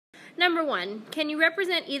Number 1, can you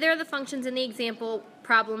represent either of the functions in the example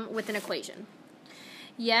problem with an equation?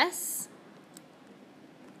 Yes,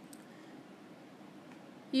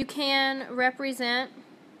 you can represent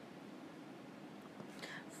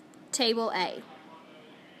table A.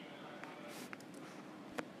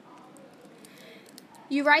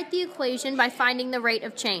 You write the equation by finding the rate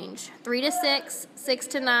of change. 3 to 6, 6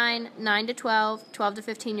 to 9, 9 to 12, 12 to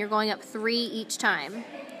 15. You're going up 3 each time.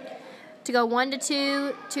 To go 1 to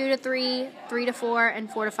 2, 2 to 3, 3 to 4,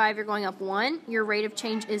 and 4 to 5, you're going up 1. Your rate of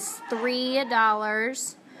change is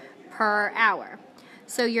 $3 per hour.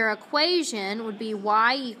 So your equation would be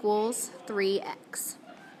y equals 3x.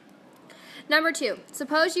 Number 2,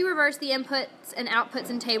 suppose you reverse the inputs and outputs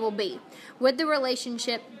in table B. Would the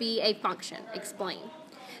relationship be a function? Explain.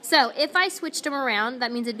 So if I switched them around,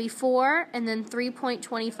 that means it'd be 4 and then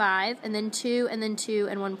 3.25 and then 2 and then 2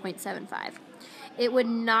 and 1.75. It would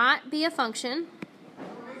not be a function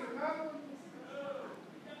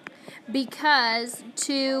because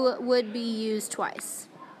 2 would be used twice.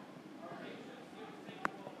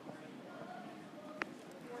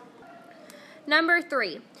 Number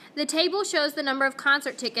 3, the table shows the number of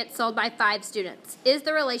concert tickets sold by 5 students. Is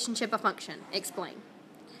the relationship a function? Explain.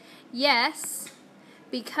 Yes,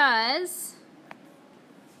 because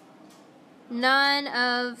none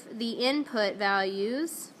of the input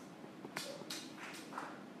values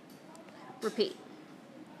repeat.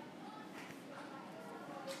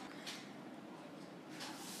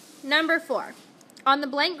 Number 4. On the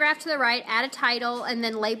blank graph to the right, add a title and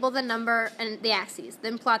then label the number and the axes.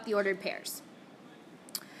 Then plot the ordered pairs.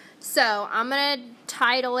 So I'm going to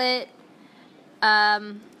title it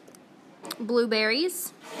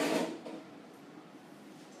Blueberries.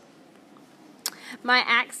 My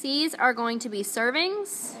axes are going to be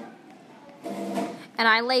servings. And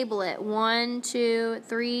I label it 1, 2,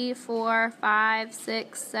 3, 4, 5,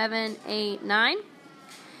 6, 7, 8, 9.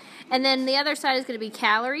 And then the other side is going to be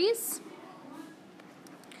calories.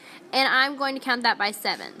 And I'm going to count that by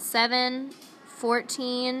 7. 7,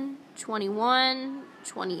 14, 21,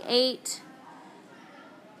 28,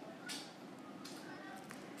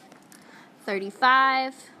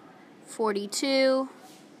 35, 42,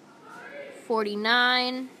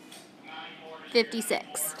 49,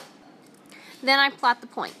 56. Then I plot the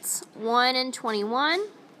points. 1 and 21,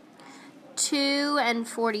 2 and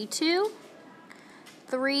 42,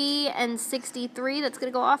 3 and 63, that's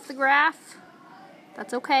going to go off the graph.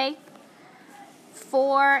 That's okay.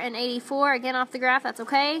 4 and 84, again off the graph, that's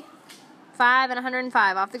okay. 5 and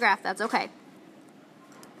 105 off the graph, that's okay.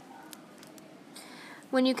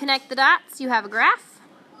 When you connect the dots, you have a graph.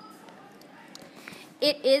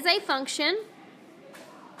 It is a function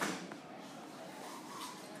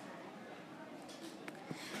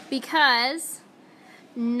because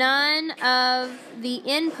none of the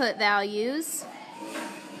input values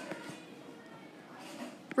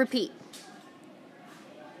repeat.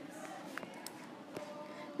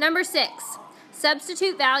 Number 6,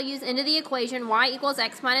 substitute values into the equation y equals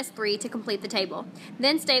x minus 3 to complete the table.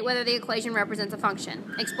 Then state whether the equation represents a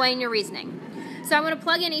function. Explain your reasoning. So I'm going to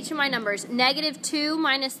plug in each of my numbers. Negative 2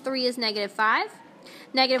 minus 3 is negative 5.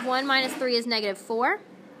 Negative 1 minus 3 is negative 4.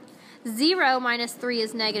 0 minus 3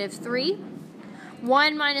 is negative 3.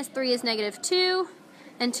 1 minus 3 is negative 2.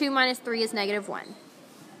 And 2 minus 3 is negative 1.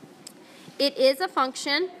 It is a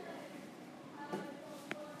function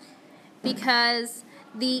because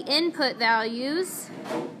the input values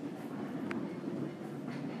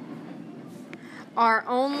are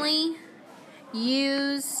only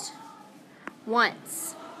used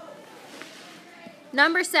once.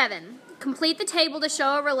 Number 7, complete the table to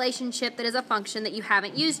show a relationship that is a function that you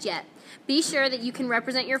haven't used yet. Be sure that you can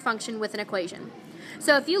represent your function with an equation.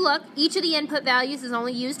 So if you look, each of the input values is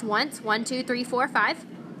only used once, 1, 2, 3, 4, 5.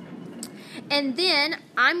 And then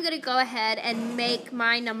I'm going to go ahead and make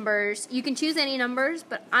my numbers, you can choose any numbers,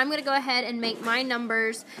 but I'm going to go ahead and make my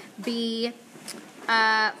numbers be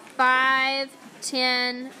 5,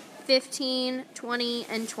 10, 15, 20,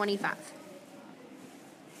 and 25.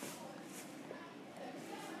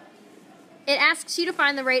 It asks you to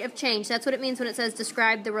find the rate of change. That's what it means when it says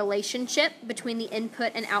describe the relationship between the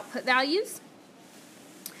input and output values.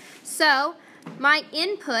 So my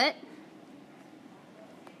input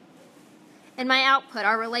and my output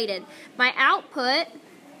are related. My output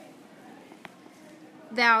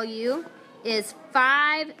value is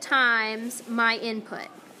 5 times my input.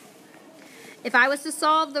 If I was to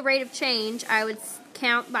solve the rate of change, I would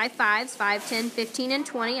count by 5s, 5, 10, 15, and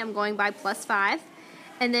 20. I'm going by plus 5.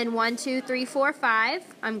 And then 1, 2, 3, 4, 5.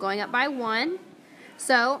 I'm going up by 1.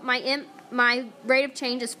 So my rate of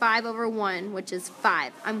change is 5 over 1, which is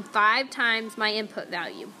 5. I'm 5 times my input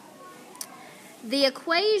value. The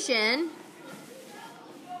equation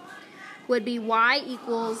would be y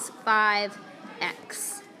equals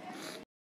 5x.